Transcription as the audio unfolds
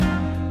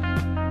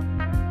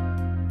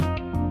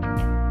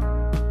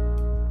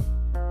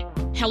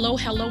Hello,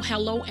 hello,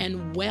 hello,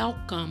 and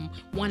welcome.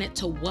 Wanted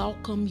to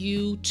welcome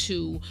you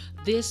to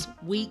this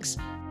week's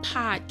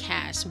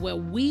podcast where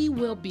we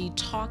will be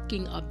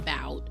talking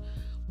about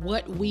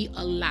what we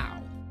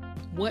allow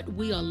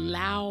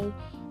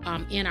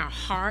in our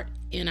heart,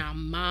 in our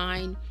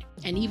mind,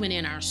 and even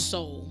in our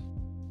soul.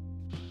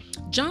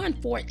 John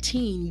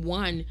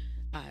 14:1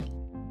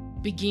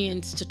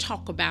 begins to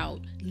talk about,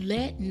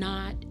 let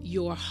not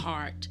your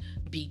heart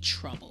be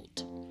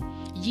troubled.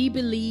 Ye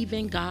believe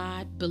in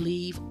God,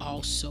 believe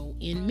also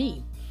in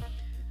me.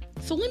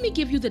 So let me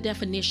give you the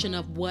definition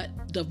of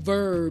what the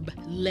verb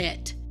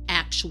let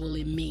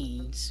actually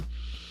means.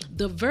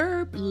 The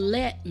verb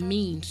let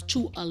means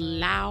to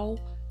allow,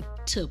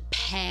 to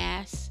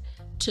pass,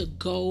 to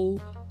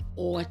go,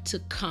 or to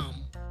come.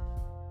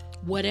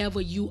 Whatever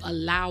you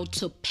allow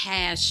to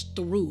pass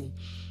through,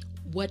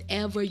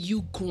 whatever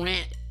you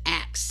grant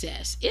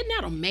access. Isn't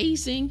that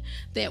amazing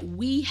that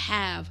we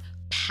have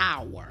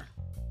power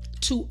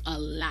to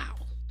allow?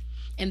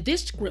 And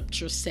this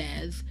scripture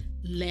says,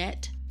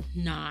 let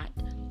not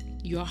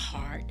your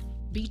heart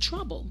be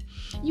troubled.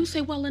 You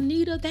say, well,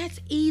 Anita, that's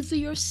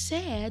easier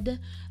said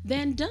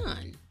than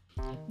done.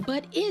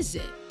 But is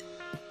it?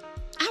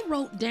 I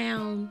wrote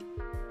down,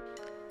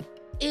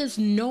 is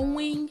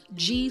knowing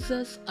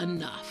Jesus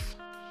enough?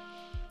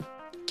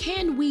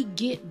 Can we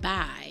get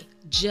by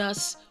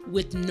just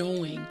with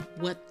knowing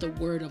what the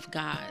Word of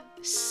God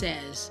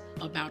says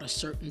about a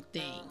certain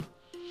thing?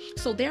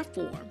 So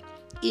therefore,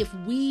 if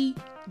we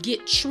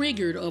get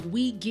triggered or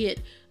we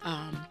get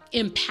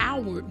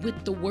empowered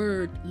with the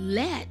word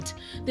let,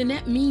 then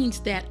that means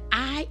that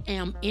I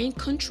am in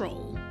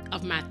control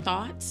of my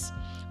thoughts,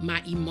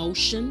 my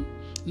emotion,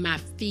 my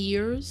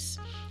fears.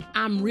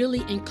 I'm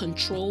really in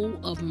control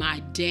of my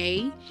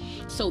day.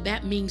 So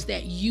that means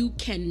that you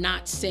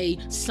cannot say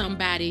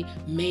somebody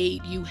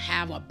made you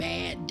have a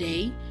bad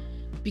day.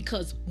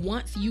 Because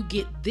once you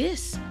get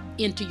this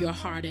into your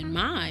heart and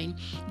mind,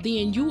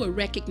 then you will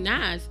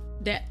recognize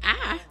that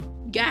I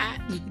got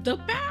the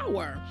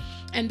power.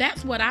 And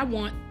that's what I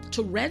want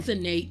to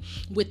resonate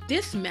with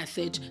this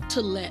message,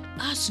 to let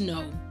us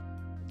know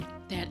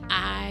that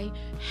I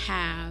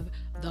have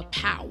the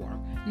power.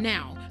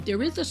 Now,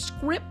 there is a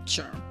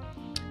scripture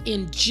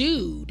in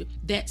Jude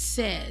that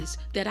says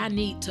that I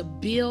need to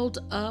build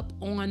up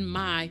on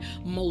my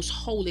most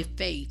holy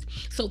faith.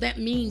 So that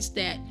means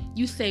that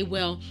you say,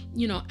 well,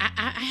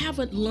 I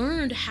haven't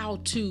learned how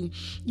to,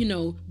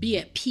 be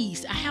at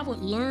peace. I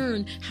haven't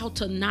learned how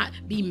to not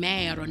be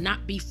mad or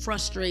not be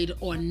frustrated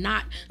or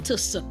not to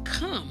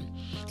succumb.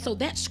 So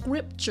that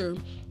scripture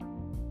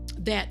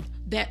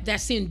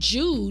that's in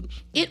Jude,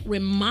 it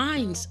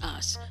reminds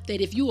us that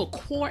if you are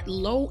quart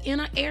low in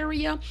an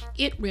area,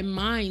 it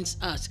reminds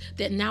us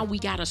that now we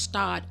got to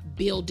start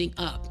building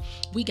up.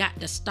 We got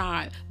to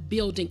start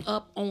building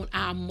up on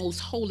our most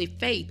holy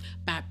faith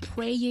by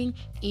praying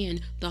in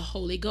the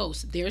Holy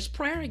Ghost. There's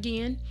prayer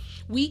again.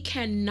 We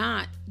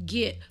cannot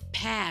get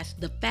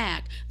past the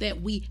fact that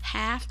we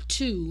have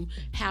to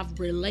have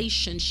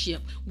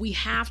relationship. We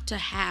have to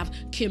have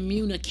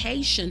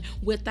communication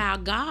with our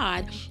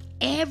God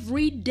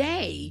every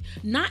day,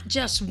 not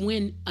just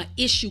when an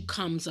issue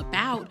comes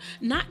about,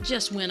 not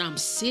just when I'm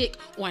sick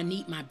or I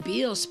need my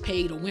bills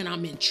paid or when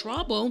I'm in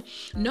trouble.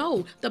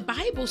 No, the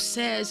Bible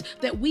says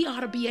that we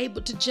ought to be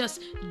able to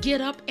just get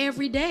up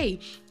every day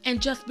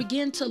and just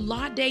begin to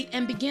laudate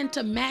and begin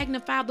to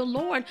magnify the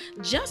Lord.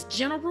 Just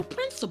general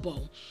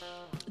principle.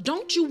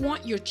 Don't you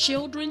want your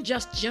children,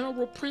 just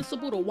general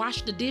principle, to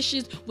wash the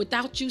dishes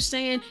without you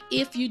saying,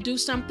 if you do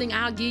something,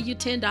 I'll give you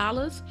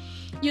 $10?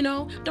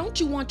 Don't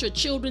you want your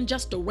children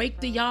just to rake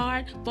the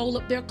yard, fold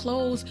up their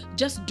clothes,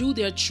 just do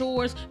their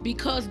chores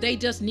because they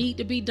just need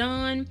to be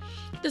done?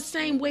 The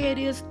same way it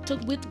is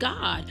with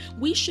God.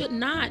 We should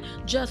not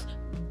just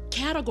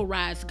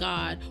categorize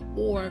God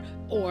or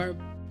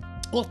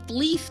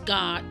fleece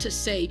God to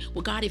say,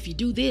 well, God, if you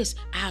do this,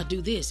 I'll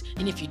do this.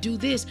 And if you do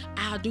this,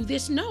 I'll do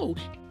this. No.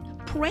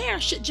 Prayer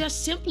should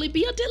just simply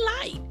be a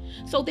delight.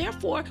 So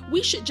therefore,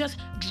 we should just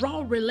draw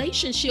a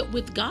relationship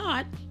with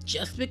God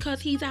just because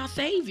He's our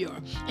Savior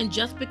and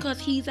just because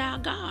He's our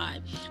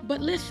God. But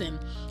listen,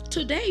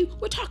 today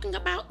we're talking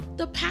about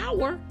the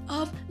power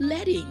of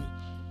letting.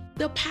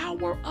 The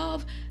power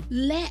of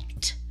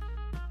let.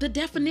 The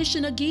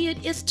definition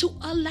again is to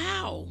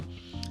allow.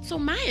 So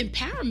my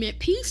empowerment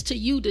piece to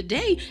you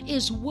today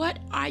is, what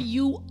are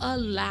you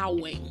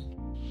allowing?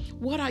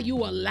 What are you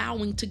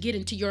allowing to get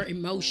into your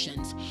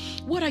emotions?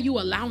 What are you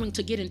allowing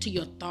to get into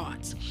your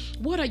thoughts?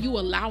 What are you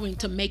allowing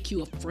to make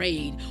you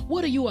afraid?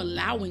 What are you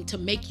allowing to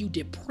make you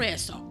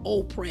depressed or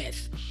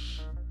oppressed?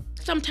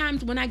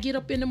 Sometimes when I get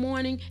up in the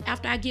morning,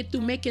 after I get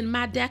through making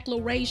my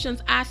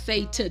declarations, I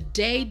say,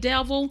 today,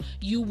 devil,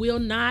 you will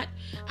not.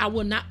 I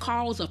will not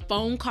cause a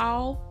phone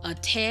call, a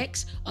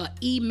text, an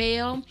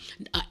email,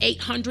 an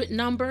 800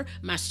 number,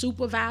 my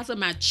supervisor,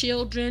 my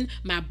children,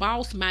 my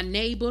boss, my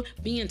neighbor,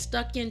 being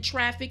stuck in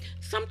traffic.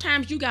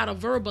 Sometimes you got to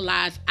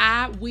verbalize,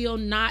 I will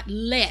not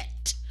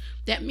let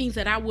That means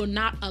that I will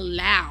not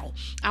allow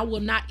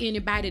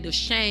anybody to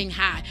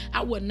Shanghai.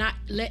 I will not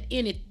let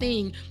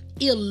anything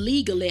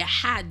illegally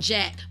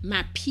hijack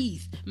my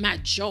peace, my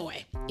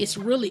joy. It's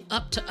really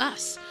up to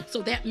us.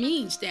 So that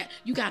means that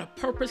you got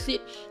to purpose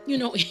it,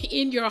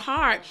 in your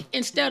heart,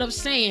 instead of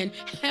saying,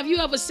 have you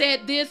ever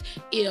said this?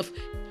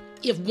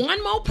 If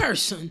one more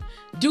person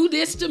do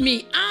this to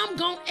me, I'm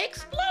going to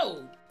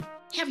explode.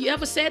 Have you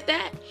ever said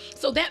that?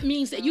 So that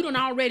means that you done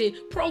already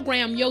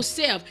programmed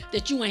yourself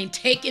that you ain't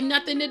taking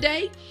nothing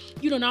today.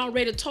 You done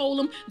already told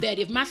them that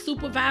if my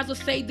supervisor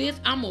say this,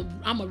 I'm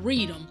a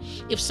read them.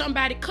 If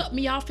somebody cut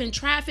me off in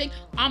traffic,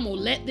 I'm going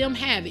to let them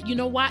have it. You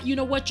know what? You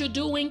know what you're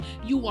doing?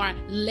 You are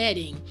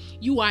letting.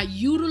 You are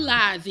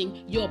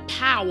utilizing your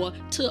power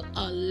to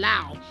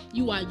allow.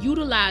 You are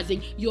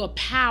utilizing your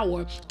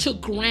power to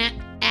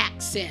grant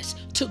access,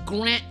 to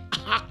grant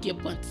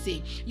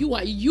occupancy. You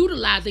are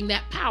utilizing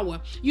that power.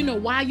 You know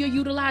why you're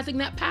utilizing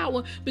that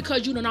power?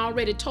 Because you done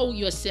already told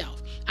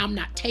yourself, I'm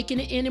not taking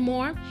it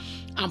anymore.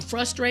 I'm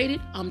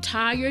frustrated. I'm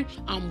tired.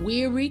 I'm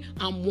weary.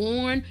 I'm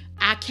worn.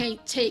 I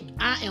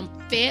am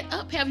fed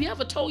up. Have you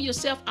ever told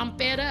yourself I'm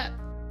fed up?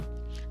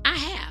 I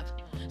have.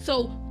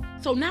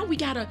 So now we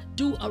got to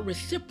do a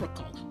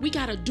reciprocal. We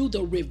got to do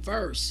the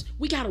reverse.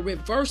 We got to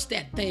reverse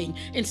that thing.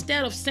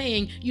 Instead of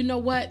saying, you know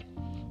what?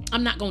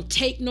 I'm not going to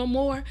take no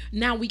more.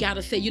 Now we got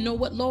to say, you know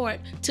what,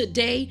 Lord,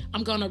 today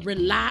I'm going to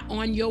rely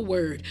on your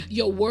word.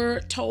 Your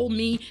word told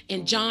me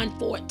in John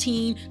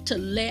 14 to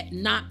let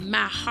not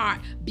my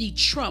heart be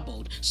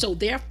troubled. So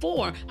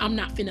therefore, I'm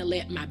not finna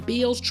let my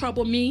bills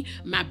trouble me,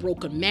 my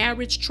broken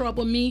marriage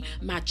trouble me,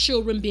 my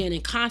children being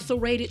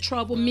incarcerated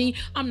trouble me.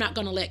 I'm not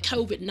going to let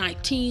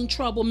COVID-19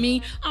 trouble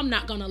me. I'm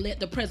not going to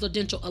let the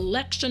presidential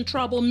election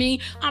trouble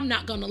me. I'm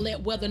not going to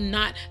let whether or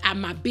not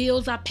my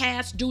bills are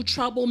past due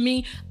trouble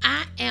me.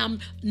 I am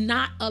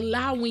not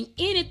allowing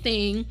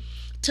anything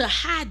to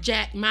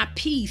hijack my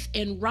peace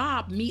and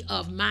rob me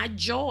of my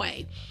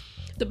joy.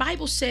 The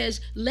Bible says,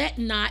 let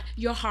not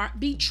your heart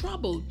be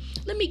troubled.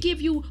 Let me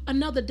give you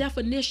another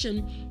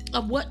definition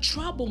of what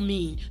trouble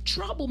means.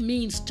 Trouble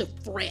means to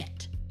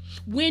fret.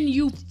 When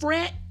you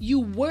fret,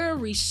 you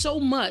worry so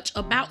much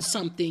about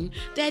something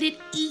that it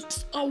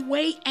eats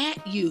away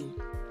at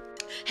you.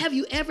 Have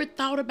you ever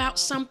thought about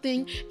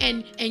something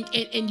and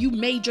you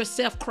made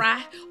yourself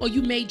cry, or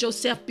you made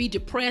yourself be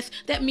depressed?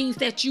 That means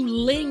that you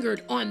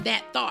lingered on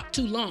that thought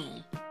too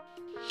long.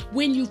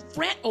 When you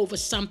fret over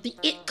something,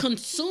 it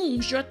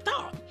consumes your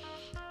thought.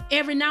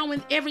 Every now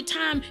and every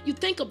time you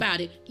think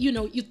about it,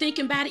 you're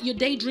thinking about it, you're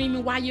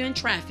daydreaming while you're in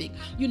traffic.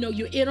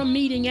 You're in a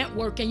meeting at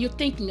work and you're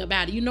thinking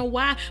about it. You know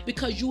why?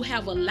 Because you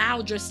have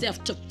allowed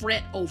yourself to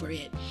fret over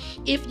it.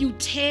 If you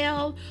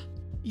tell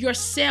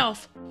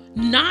yourself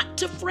not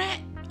to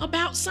fret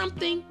about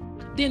something,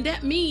 then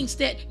that means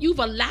that you've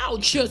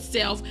allowed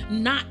yourself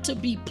not to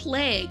be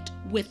plagued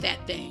with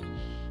that thing.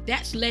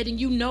 That's letting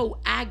you know,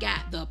 I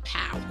got the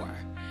power.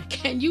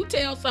 Can you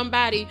tell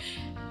somebody,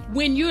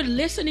 when you're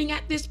listening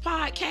at this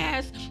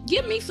podcast,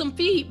 give me some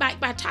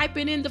feedback by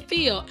typing in the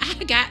field,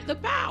 I got the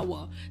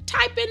power.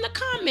 Type in the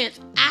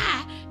comments,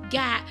 I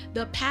got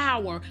the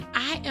power.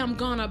 I am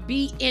gonna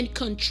be in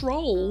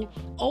control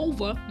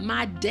over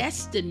my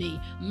destiny,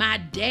 my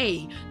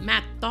day,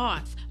 my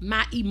thoughts,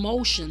 my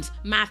emotions,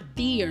 my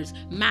fears,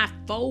 my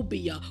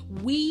phobia.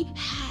 We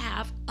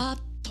have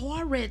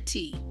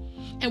authority.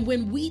 And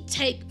when we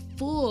take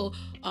full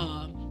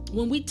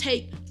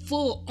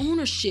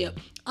ownership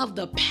of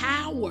the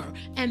power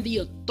and the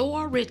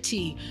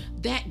authority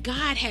that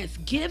God has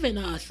given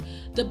us,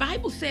 the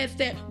Bible says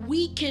that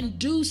we can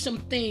do some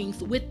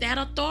things with that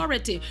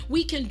authority.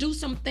 We can do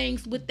some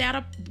things with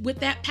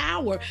that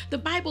power. The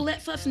Bible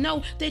lets us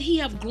know that He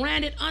have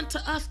granted unto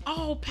us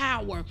all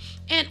power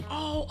and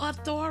all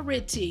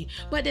authority.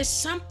 But it's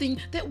something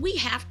that we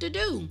have to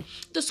do.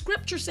 The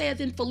scripture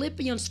says in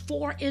Philippians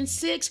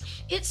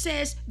 4:6, it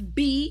says,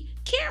 be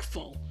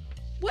careful.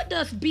 What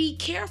does be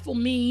careful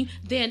mean?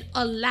 Then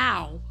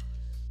allow.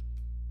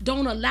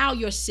 Don't allow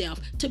yourself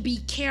to be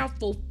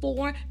careful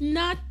for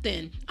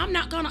nothing. I'm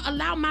not going to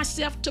allow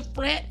myself to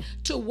fret,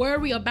 to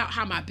worry about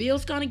how my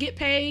bill's going to get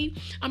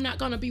paid. I'm not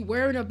going to be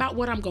worried about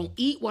what I'm going to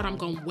eat, what I'm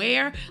going to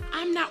wear.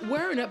 I'm not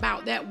worried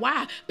about that.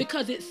 Why?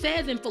 Because it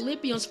says in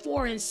Philippians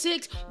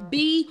 4:6,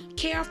 be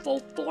careful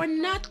for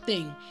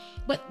nothing.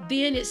 But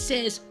then it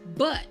says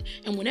but,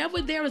 and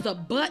whenever there is a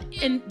but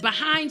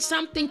behind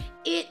something,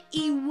 it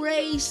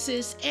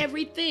erases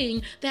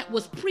everything that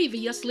was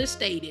previously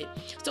stated.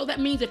 So that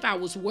means if I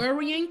was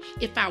worrying,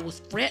 if I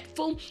was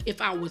fretful,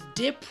 if I was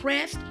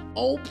depressed,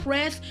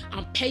 oppressed,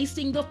 I'm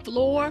pacing the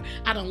floor,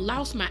 I done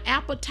lost my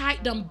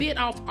appetite, done bit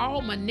off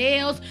all my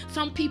nails,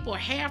 some people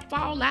hair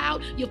fall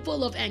out, you're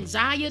full of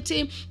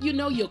anxiety,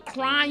 you're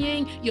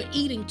crying, you're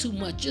eating too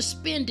much, you're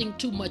spending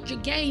too much, you're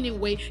gaining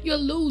weight, you're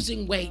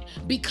losing weight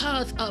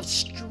because of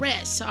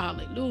stress,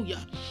 hallelujah,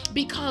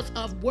 because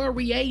of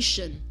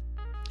worryation.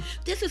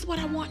 This is what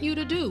I want you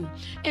to do.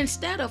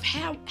 Instead of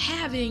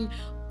having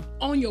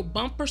on your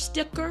bumper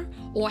sticker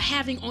or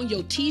having on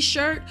your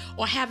t-shirt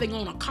or having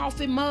on a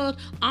coffee mug,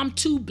 I'm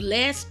too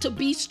blessed to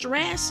be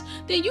stressed,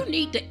 then you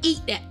need to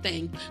eat that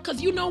thing.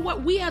 Because you know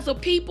what? We as a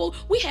people,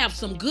 we have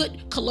some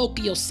good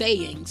colloquial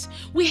sayings.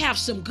 We have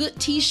some good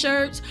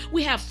t-shirts.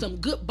 We have some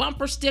good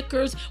bumper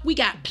stickers. We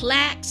got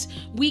plaques.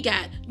 We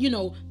got,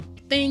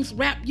 things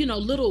wrapped,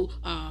 little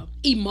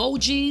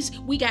emojis.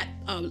 We got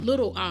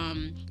little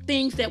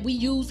things that we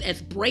use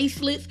as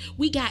bracelets.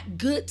 We got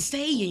good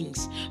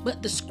sayings,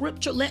 but the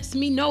scripture lets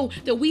me know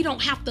that we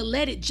don't have to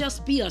let it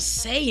just be a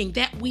saying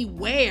that we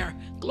wear.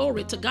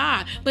 Glory to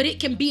God. But it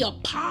can be a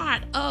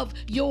part of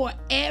your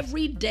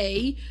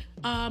everyday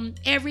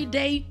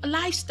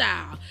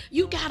lifestyle.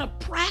 You gotta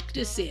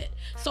practice it.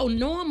 So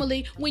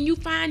normally when you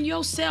find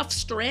yourself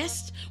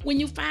stressed, when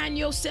you find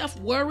yourself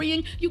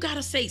worrying, you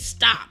gotta say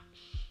stop.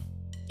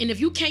 And if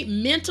you can't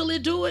mentally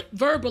do it,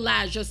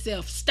 verbalize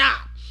yourself,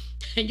 stop.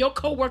 And your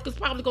coworker's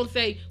probably gonna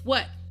say,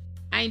 what?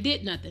 I ain't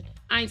did nothing.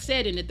 I ain't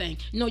said anything.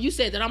 No, you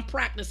said that I'm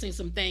practicing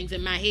some things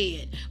in my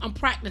head. I'm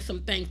practicing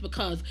some things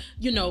because,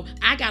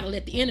 I gotta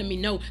let the enemy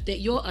know that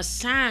your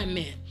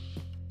assignment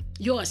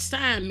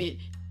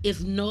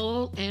is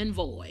null and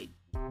void.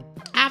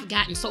 I've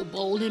gotten so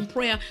bold in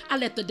prayer, I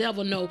let the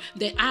devil know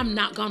that I'm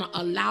not going to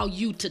allow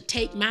you to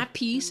take my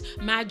peace,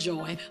 my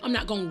joy. I'm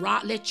not going to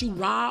let you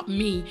rob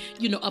me,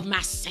 of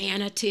my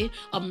sanity,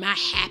 of my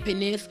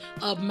happiness,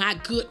 of my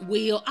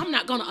goodwill. I'm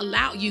not going to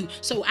allow you.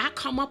 So I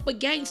come up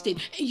against it.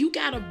 And you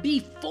got to be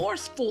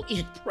forceful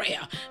in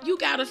prayer. You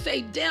got to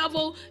say,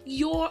 devil,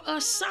 your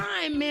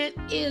assignment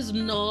is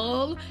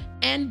null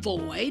and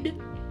void.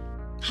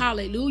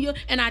 Hallelujah.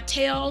 And I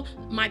tell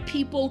my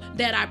people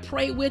that I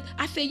pray with,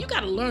 I say, you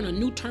got to learn a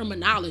new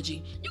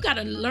terminology. You got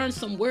to learn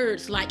some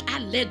words like I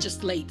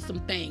legislate some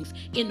things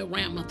in the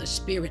realm of the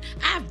spirit.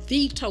 I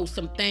veto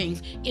some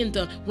things in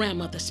the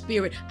realm of the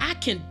spirit. I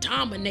can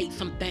dominate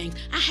some things.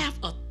 I have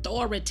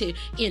authority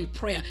in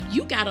prayer.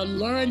 You got to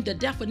learn the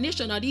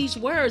definition of these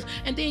words,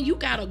 and then you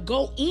got to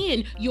go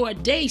in your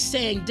day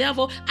saying,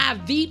 devil, I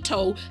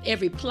veto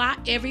every plot,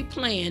 every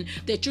plan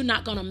that you're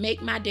not going to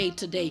make my day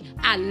today.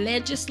 I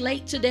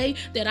legislate today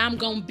that I'm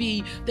going to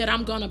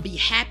be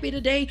happy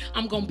today.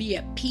 I'm going to be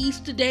at peace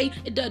today.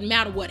 It doesn't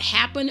matter what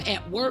happened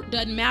at work.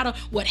 Doesn't matter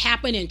what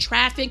happened in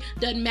traffic.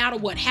 Doesn't matter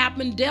what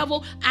happened,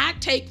 devil. I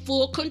take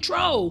full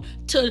control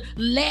to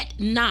let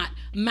not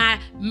my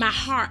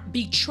heart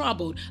be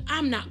troubled.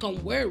 I'm not going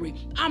to worry.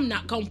 I'm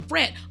not going to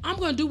fret. I'm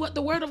going to do what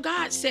the word of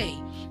God say.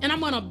 And I'm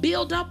going to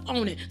build up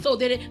on it so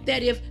that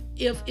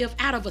if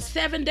out of a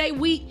 7-day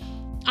week,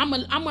 I'm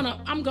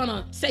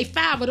gonna say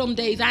 5 of them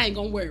days I ain't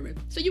gonna worry.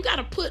 So you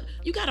gotta put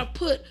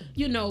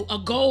a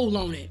goal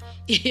on it.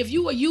 If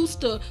you are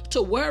used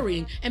to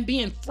worrying and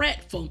being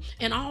fretful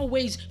and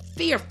always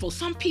fearful,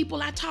 some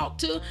people I talk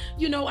to,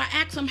 I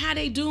ask them how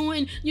they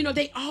doing.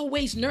 They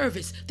always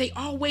nervous. They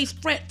always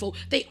fretful.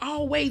 They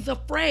always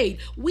afraid.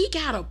 We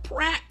gotta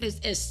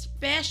practice,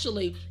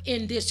 especially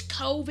in this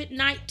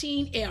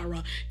COVID-19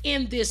 era,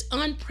 in this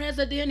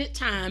unprecedented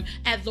time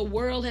as the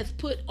world has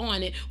put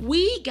on it.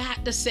 We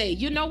got to say,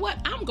 you know what?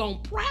 I'm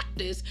going to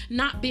practice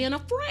not being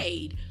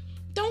afraid.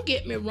 Don't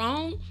get me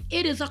wrong.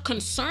 It is a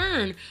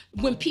concern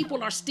when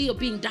people are still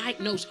being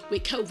diagnosed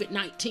with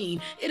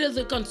COVID-19. It is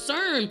a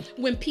concern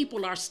when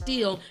people are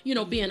still,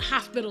 being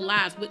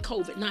hospitalized with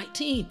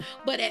COVID-19.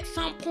 But at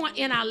some point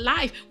in our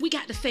life, we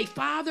got to say,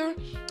 Father,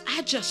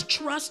 I just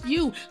trust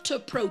you to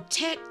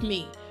protect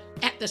me.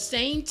 At the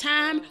same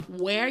time,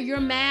 wear your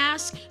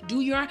mask,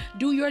 do your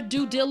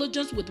due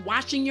diligence with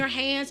washing your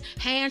hands,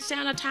 hand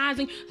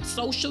sanitizing,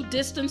 social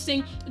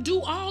distancing,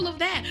 do all of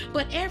that.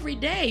 But every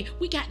day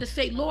we got to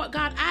say, Lord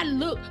God, I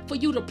look for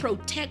you to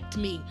protect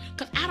me,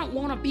 because I don't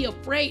want to be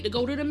afraid to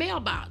go to the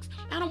mailbox.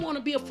 I don't want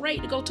to be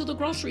afraid to go to the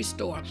grocery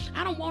store.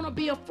 I don't want to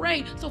be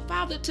afraid. So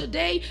Father,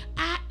 today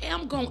I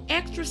am going to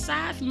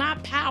exercise my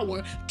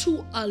power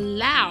to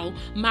allow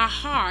my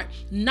heart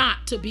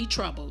not to be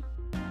troubled.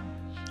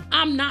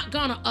 I'm not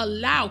going to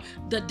allow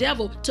the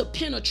devil to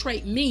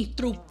penetrate me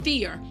through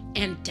fear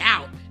and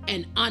doubt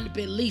and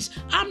unbelief.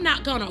 I'm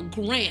not going to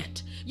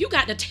grant. You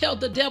got to tell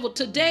the devil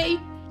today,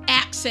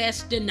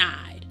 access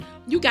denied.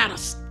 You got to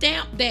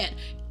stamp that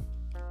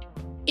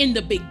in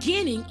the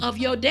beginning of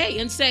your day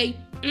and say,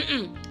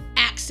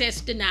 access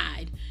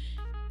denied.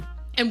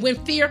 And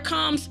when fear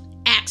comes,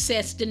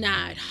 access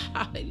denied.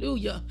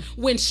 Hallelujah.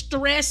 When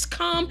stress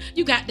comes,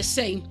 you got to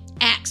say,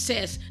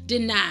 access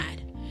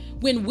denied.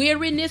 When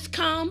weariness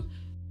come,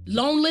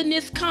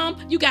 loneliness come,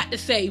 you got to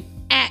say,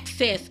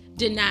 access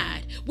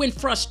denied. When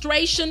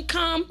frustration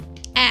come,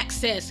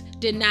 access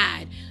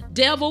denied.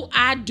 Devil,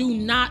 I do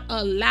not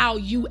allow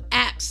you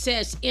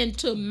access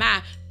into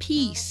my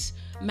peace,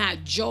 my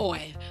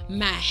joy,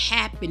 my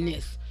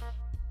happiness.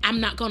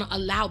 I'm not going to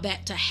allow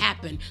that to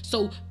happen.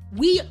 So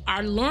we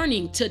are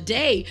learning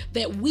today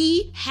that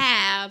we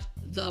have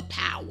the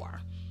power.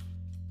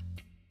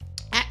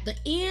 At the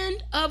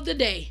end of the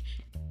day,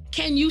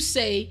 can you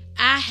say,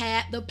 I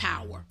had the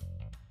power?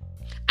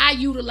 I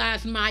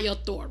utilize my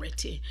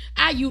authority.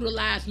 I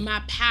utilize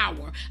my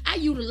power. I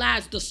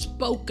utilize the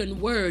spoken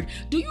word.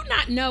 Do you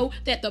not know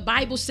that the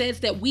Bible says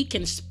that we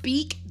can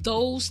speak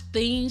those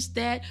things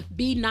that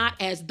be not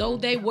as though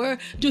they were?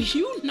 Do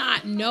you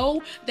not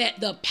know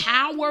that the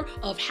power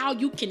of how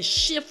you can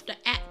shift the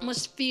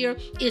atmosphere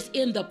is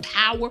in the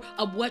power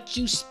of what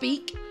you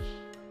speak?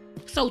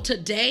 So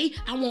today,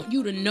 I want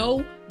you to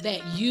know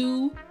that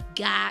you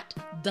got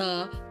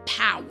the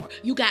power.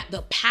 You got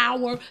the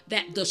power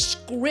that the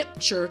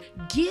scripture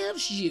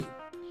gives you.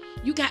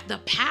 You got the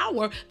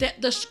power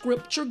that the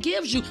scripture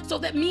gives you. So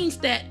that means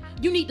that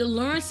you need to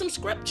learn some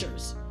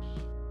scriptures.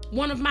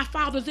 One of my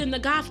fathers in the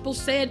gospel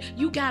said,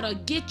 you got to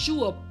get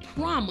you a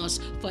promise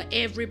for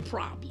every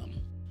problem.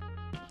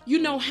 You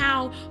know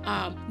how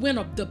when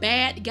the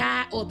bad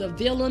guy or the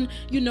villain,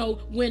 you know,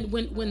 when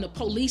the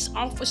police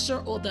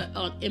officer or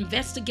the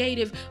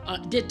investigative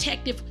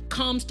detective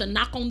comes to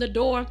knock on the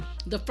door,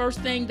 the first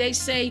thing they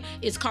say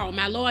is, call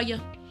my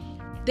lawyer.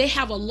 They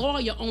have a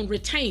lawyer on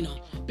retainer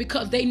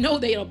because they know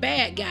they're a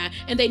bad guy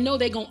and they know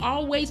they're going to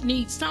always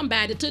need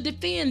somebody to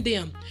defend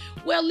them.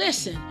 Well,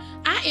 listen,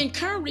 I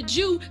encourage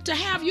you to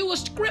have you a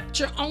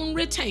scripture on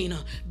retainer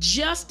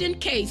just in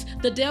case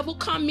the devil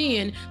come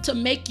in to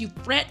make you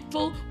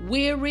fretful,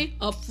 weary,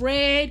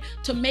 afraid,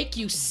 to make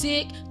you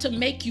sick, to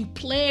make you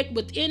plagued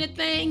with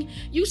anything.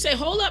 You say,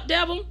 hold up,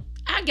 devil.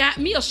 I got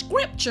me a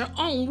scripture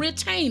on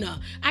retainer.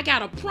 I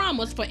got a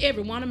promise for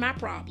every one of my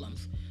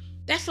problems.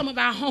 That's some of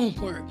our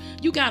homework.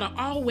 You got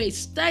to always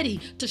study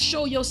to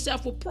show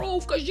yourself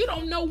approved because you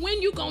don't know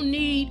when you're going to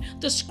need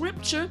the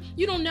scripture.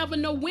 You don't never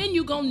know when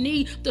you're going to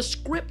need the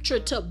scripture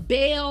to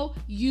bail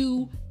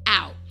you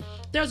out.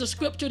 There's a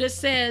scripture that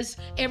says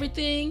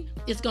everything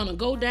is going to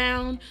go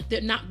down,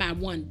 that not by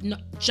one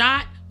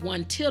jot,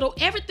 one tittle,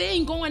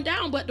 everything going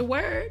down but the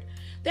word.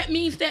 That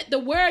means that the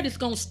word is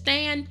going to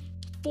stand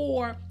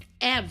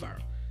forever.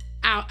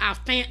 Our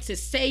fancy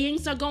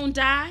sayings are going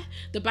to die.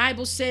 The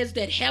Bible says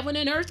that heaven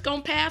and earth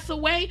going to pass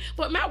away,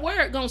 but my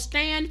word going to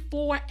stand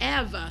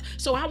forever.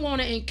 So I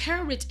want to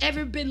encourage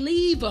every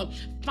believer,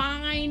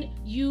 find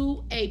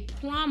you a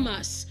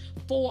promise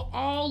for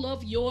all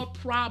of your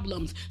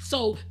problems.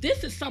 So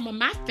this is some of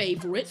my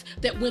favorites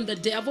that when the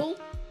devil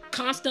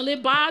constantly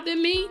bothers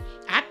me,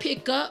 I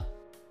pick up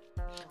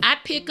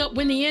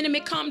when the enemy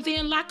comes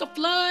in like a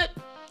flood,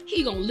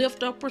 he going to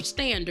lift up a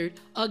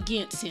standard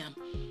against him.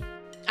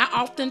 I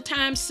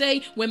oftentimes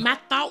say when my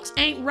thoughts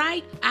ain't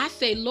right, I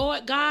say,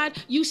 Lord God,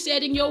 you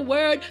said in your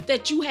word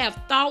that you have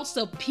thoughts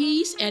of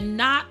peace and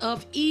not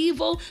of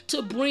evil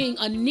to bring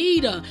a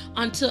near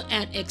unto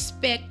an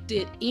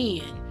expected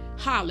end.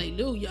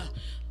 Hallelujah.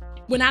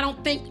 When I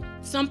don't think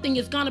something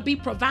is going to be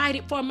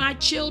provided for my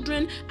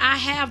children, I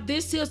have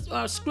this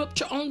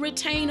scripture on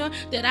retainer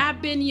that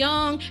I've been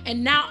young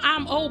and now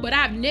I'm old, but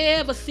I've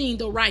never seen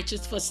the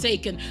righteous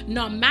forsaken,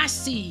 nor my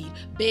seed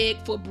beg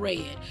for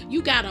bread.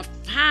 You got to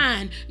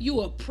find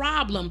you a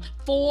problem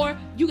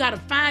you got to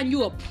find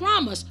you a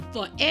promise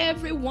for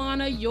every one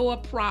of your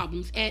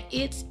problems. And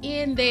it's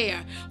in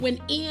there.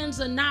 When ends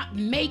are not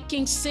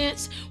making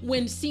sense,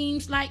 when it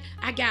seems like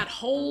I got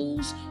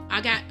holes, I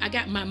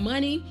got my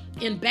money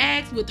in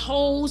bags with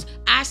holes,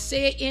 I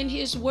said in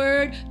his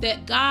word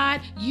that God,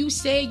 you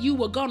said you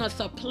were going to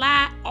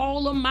supply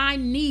all of my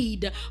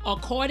need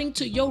according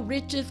to your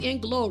riches in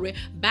glory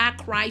by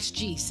Christ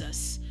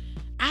Jesus.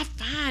 I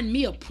find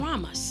me a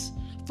promise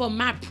for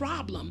my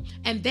problem,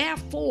 and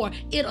therefore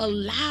it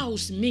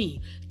allows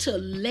me to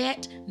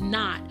let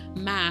not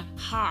my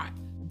heart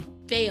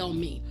fail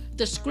me.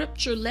 The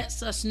scripture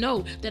lets us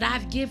know that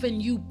I've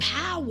given you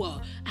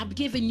power, I've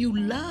given you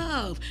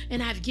love,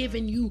 and I've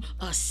given you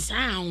a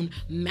sound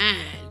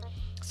mind.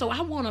 So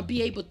I want to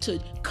be able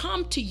to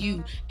come to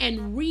you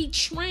and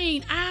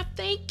retrain our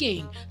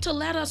thinking to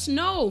let us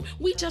know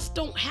we just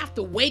don't have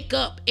to wake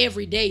up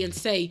every day and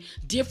say,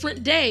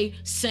 different day,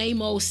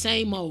 same old,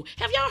 same old.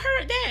 Have y'all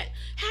heard that?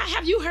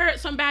 Have you heard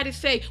somebody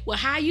say, well,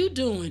 how you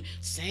doing?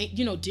 Same,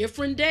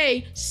 different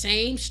day,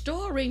 same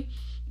story.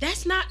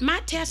 That's not my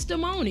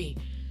testimony.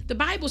 The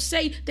Bible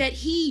say that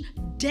he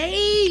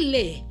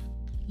daily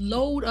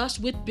load us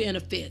with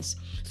benefits.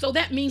 So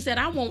that means that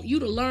I want you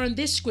to learn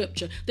this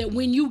scripture, that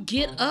when you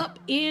get up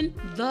in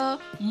the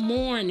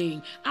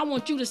morning, I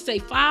want you to say,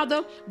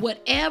 Father,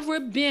 whatever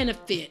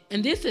benefit,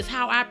 and this is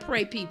how I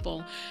pray,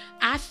 people.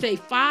 I say,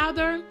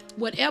 Father,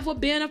 whatever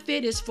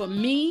benefit is for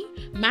me,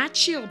 my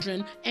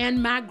children,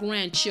 and my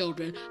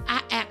grandchildren,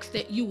 I ask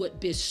that you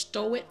would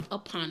bestow it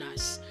upon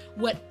us.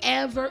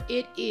 Whatever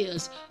it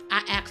is,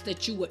 I ask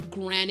that you would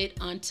grant it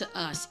unto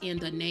us in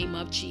the name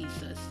of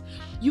Jesus.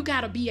 You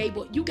got to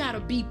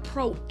be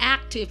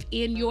proactive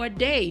in your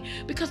day,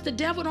 because the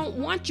devil don't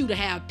want you to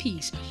have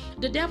peace.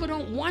 The devil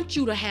don't want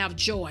you to have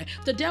joy.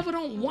 The devil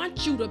don't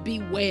want you to be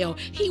well.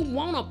 He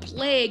want to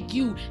plague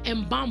you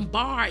and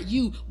bombard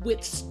you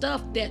with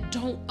stuff that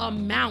don't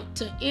amount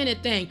to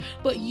anything.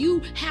 But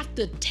you have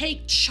to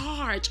take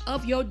charge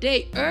of your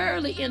day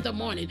early in the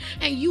morning,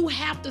 and you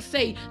have to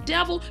say,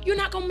 devil, you're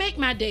not going to make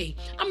my day.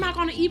 I'm not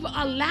going to even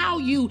allow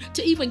you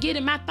to even get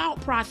in my thought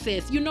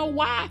process. You know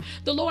why?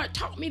 The Lord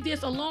taught me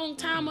this a long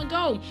time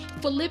ago.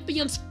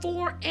 Philippians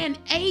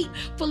 4:8.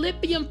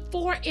 Philippians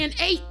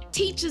 4:8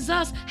 teaches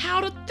us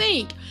how to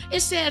think.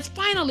 It says,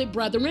 finally,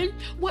 brethren,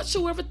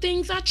 whatsoever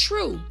things are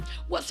true,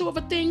 whatsoever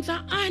things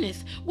are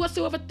honest,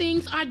 whatsoever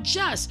things are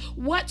just,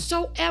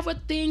 whatsoever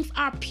things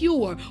are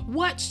pure,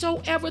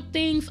 whatsoever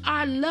things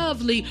are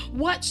lovely,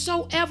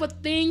 whatsoever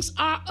things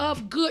are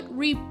of good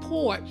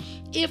report,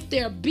 if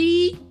there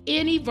be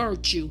any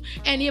virtue,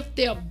 and if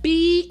there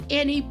be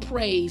any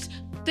praise,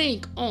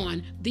 think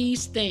on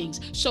these things.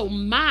 So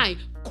my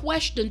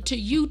question to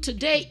you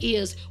today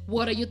is,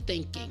 what are you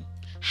thinking?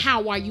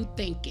 How are you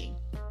thinking?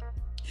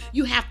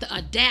 You have to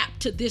adapt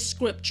to this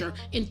scripture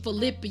in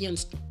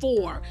Philippians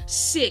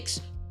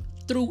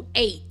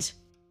 4:6-8.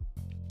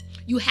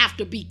 You have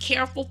to be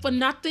careful for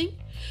nothing.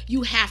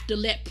 You have to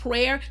let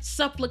prayer,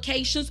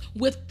 supplications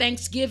with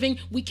thanksgiving,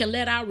 we can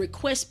let our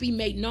requests be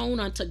made known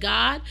unto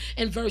God.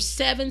 And verse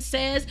 7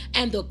 says,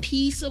 and the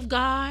peace of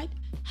God.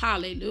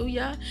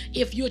 Hallelujah.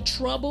 If you're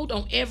troubled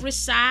on every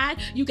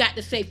side, you got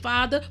to say,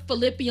 Father,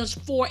 Philippians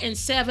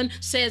 4:7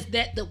 says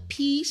that the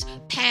peace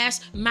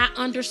pass my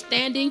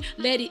understanding.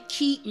 Let it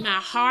keep my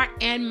heart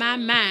and my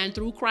mind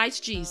through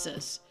Christ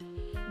Jesus.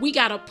 We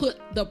got to put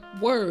the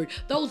word.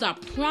 Those are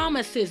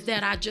promises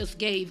that I just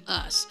gave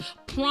us.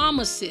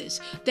 Promises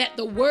that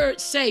the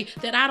word say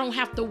that I don't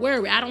have to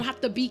worry. I don't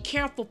have to be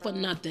careful for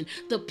nothing.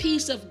 The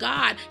peace of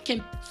God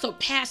can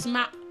surpass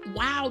my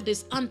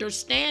wildest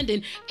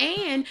understanding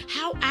and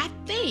how I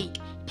think.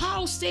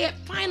 Paul said,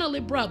 finally,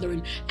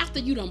 brethren, after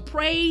you done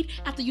prayed,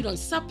 after you done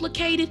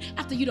supplicated,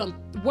 after you done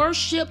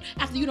worshiped,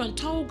 after you done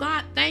told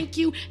God thank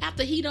you,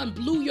 after he done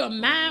blew your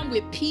mind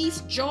with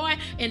peace, joy,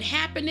 and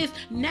happiness,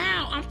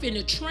 now I'm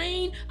finna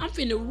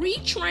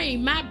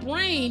retrain my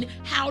brain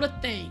how to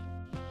think.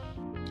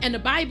 And the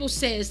Bible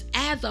says,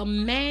 as a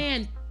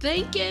man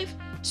thinketh,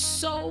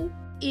 so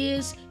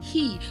is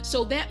he.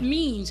 So that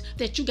means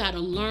that you got to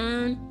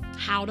learn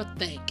how to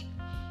think.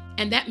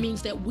 And that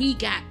means that we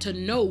got to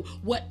know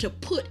what to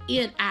put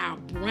in our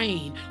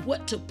brain,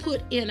 what to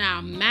put in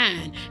our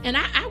mind. And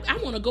I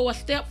want to go a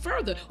step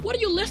further. What are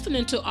you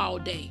listening to all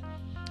day?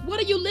 What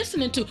are you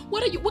listening to?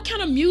 What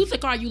kind of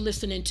music are you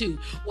listening to?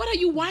 What are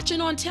you watching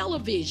on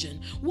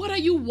television? What are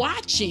you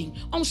watching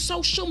on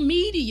social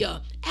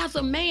media? As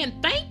a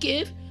man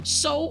thinketh,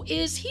 so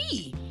is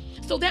he.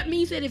 So that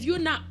means that if you're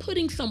not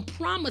putting some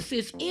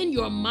promises in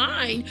your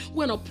mind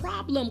when a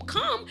problem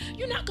comes,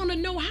 you're not going to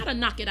know how to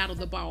knock it out of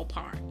the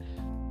ballpark.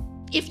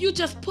 If you're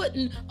just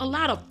putting a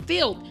lot of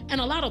filth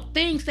and a lot of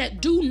things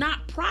that do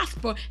not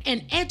prosper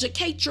and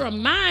educate your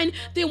mind,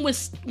 then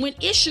when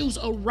issues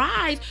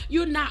arise,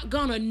 you're not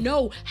going to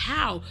know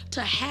how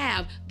to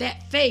have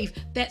that faith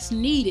that's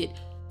needed,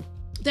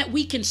 that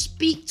we can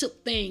speak to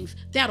things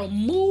that'll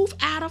move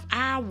out of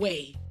our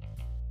way.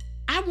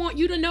 I want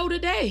you to know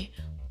today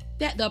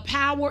that the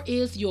power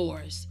is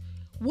yours.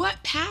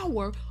 What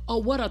power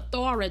or what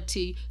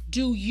authority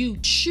do you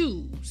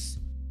choose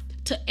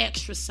to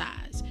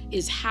exercise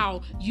is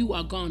how you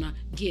are gonna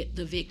get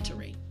the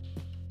victory.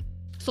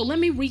 So let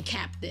me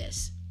recap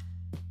this.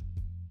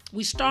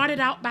 We started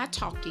out by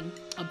talking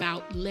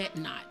about let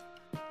not.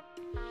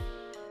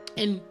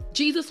 And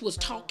Jesus was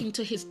talking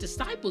to his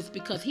disciples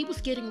because he was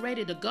getting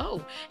ready to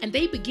go, and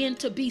they began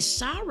to be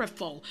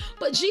sorrowful.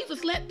 But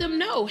Jesus let them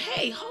know,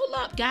 hey, hold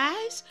up,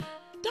 guys.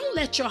 Don't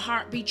let your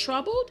heart be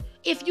troubled.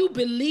 If you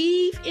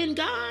believe in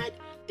God,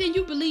 then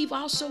you believe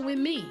also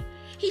in me.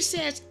 He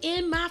says,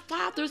 in my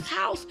Father's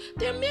house,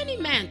 there are many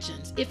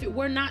mansions. If it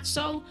were not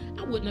so,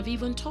 I wouldn't have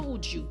even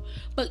told you.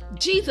 But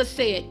Jesus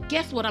said,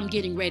 guess what I'm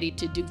getting ready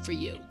to do for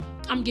you?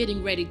 I'm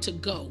getting ready to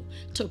go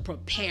to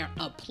prepare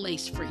a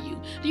place for you.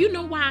 Do you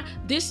know why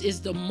this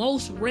is the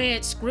most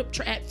read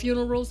scripture at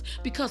funerals?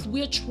 Because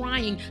we're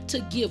trying to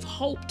give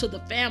hope to the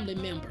family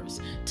members,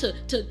 to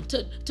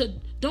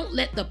don't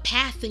let the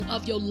passing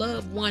of your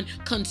loved one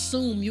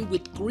consume you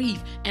with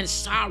grief and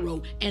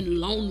sorrow and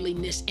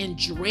loneliness and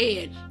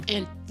dread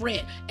and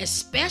fret,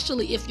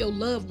 especially if your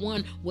loved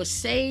one was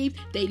saved,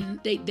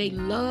 they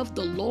love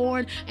the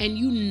Lord, and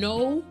you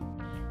know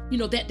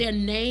that their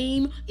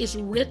name is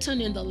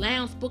written in the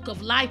Lamb's Book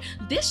of Life.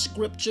 This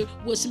scripture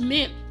was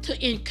meant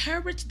to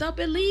encourage the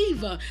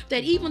believer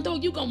that even though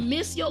you're gonna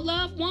miss your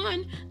loved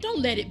one, don't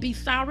let it be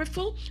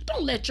sorrowful.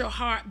 Don't let your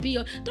heart be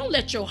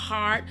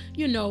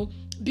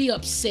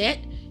upset.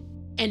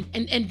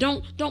 And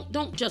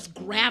don't just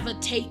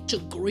gravitate to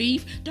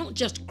grief. Don't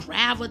just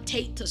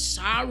gravitate to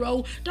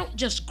sorrow. Don't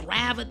just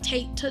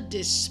gravitate to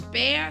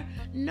despair.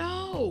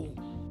 No,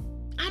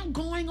 I'm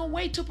going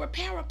away to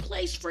prepare a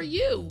place for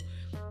you.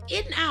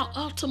 isn't our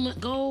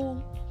ultimate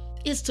goal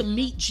is to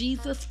meet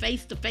Jesus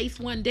face to face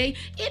one day?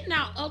 Isn't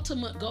our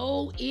ultimate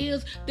goal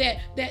is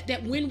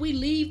that when we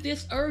leave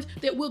this earth,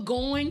 that we're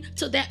going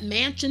to that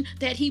mansion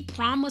that he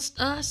promised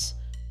us?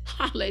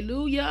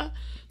 Hallelujah.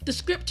 The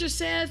scripture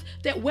says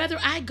that whether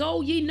I go,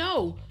 ye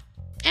know,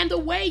 and the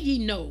way ye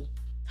know.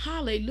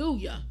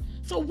 Hallelujah.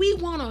 So we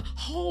want to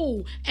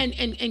hold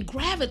and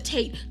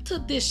gravitate to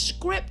this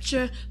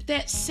scripture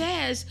that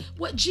says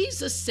what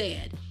Jesus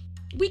said.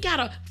 We got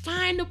to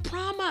find a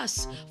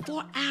promise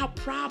for our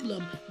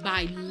problem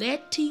by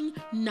letting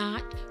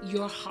not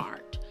your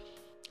heart.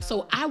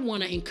 So I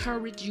want to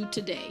encourage you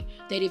today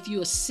that if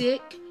you're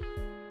sick,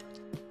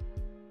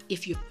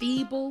 if you're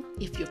feeble,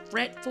 if you're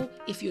fretful,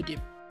 if you're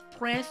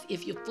depressed,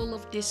 if you're full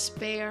of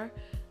despair,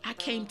 I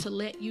came to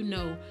let you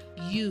know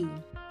you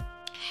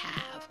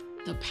have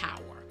the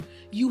power.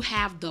 You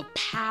have the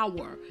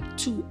power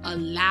to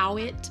allow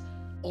it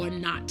or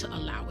not to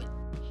allow it.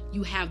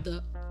 You have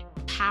the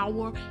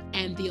power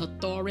and the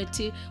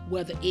authority,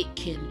 whether you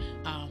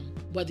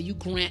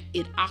grant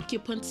it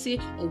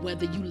occupancy or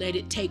whether you let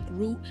it take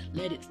root,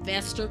 let it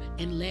fester,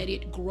 and let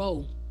it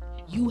grow.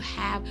 You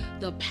have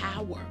the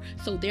power.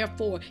 So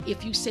therefore,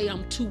 if you say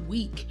I'm too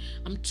weak,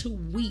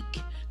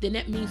 then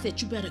that means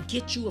that you better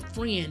get you a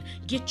friend,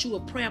 get you a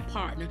prayer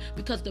partner,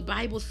 because the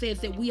Bible says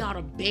that we ought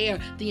to bear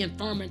the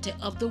infirmity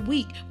of the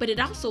weak. But it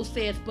also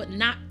says, but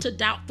not to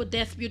doubt for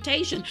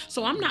disputation.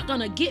 So I'm not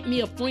gonna get me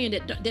a friend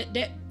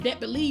that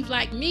believes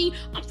like me.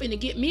 I'm finna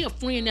get me a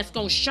friend that's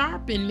gonna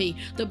sharpen me.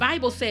 The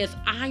Bible says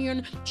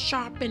iron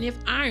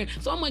sharpeneth iron.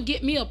 So I'm gonna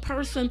get me a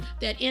person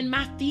that in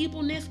my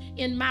feebleness,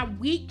 in my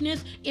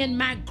weakness, in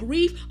my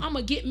grief, I'm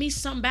gonna get me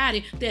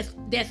somebody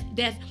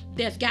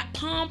that's got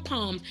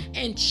pom-poms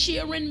and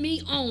cheering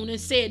me on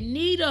and said,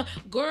 Nita,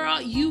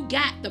 girl, you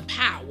got the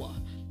power.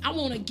 I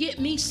want to get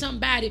me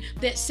somebody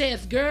that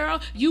says,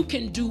 girl, you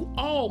can do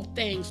all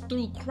things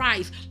through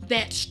Christ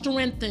that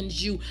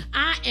strengthens you.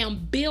 I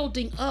am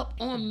building up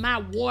on my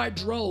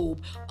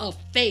wardrobe of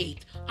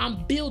faith.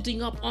 I'm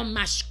building up on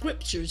my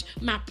scriptures,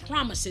 my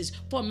promises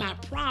for my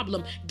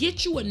problem.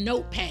 Get you a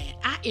notepad.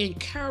 I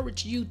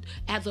encourage you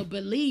as a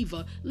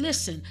believer.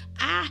 Listen,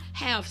 I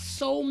have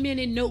so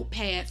many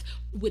notepads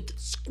with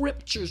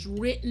scriptures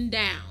written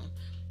down.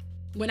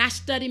 When I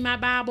study my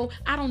Bible,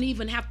 I don't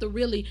even have to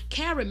really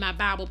carry my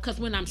Bible, because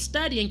when I'm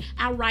studying,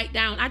 I write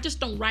down. I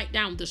just don't write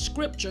down the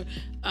scripture,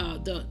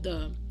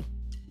 the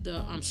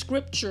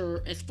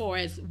scripture as far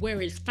as where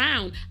it's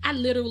found. I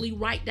literally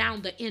write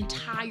down the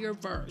entire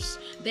verse.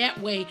 That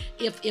way,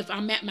 if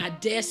I'm at my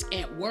desk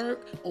at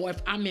work or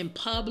if I'm in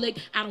public,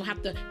 I don't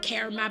have to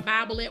carry my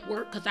Bible at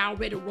work because I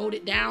already wrote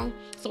it down.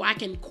 So I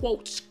can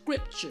quote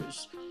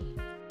scriptures.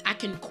 I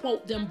can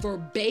quote them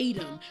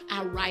verbatim.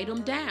 I write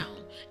them down.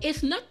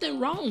 It's nothing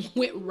wrong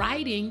with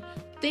writing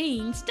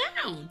things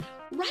down.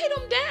 Write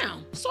them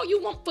down so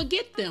you won't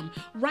forget them.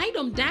 Write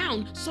them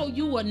down so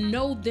you will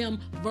know them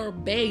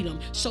verbatim.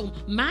 So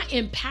my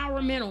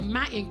empowerment or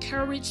my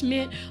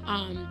encouragement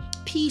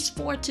piece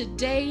for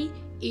today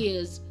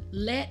is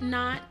let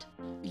not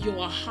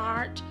your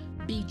heart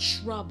be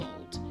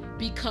troubled,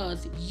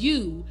 because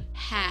you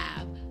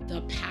have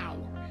the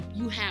power.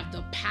 You have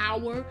the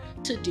power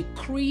to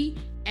decree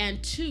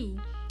and to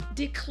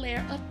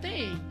declare a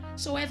thing.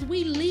 So as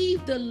we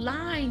leave the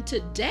line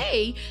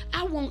today,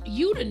 I want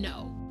you to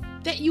know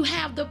that you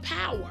have the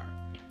power,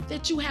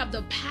 that you have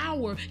the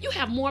power. You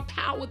have more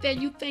power than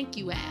you think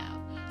you have.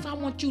 So I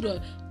want you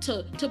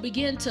to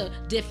begin to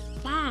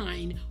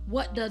define,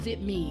 what does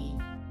it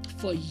mean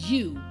for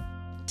you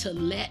to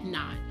let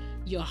not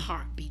your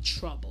heart be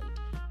troubled,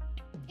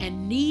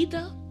 and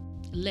neither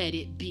let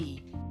it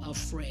be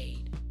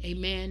afraid.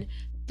 Amen.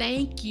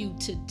 Thank you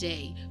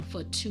today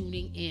for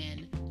tuning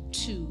in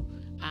to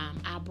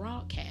our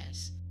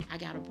broadcast. I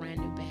got a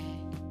brand new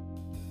bag.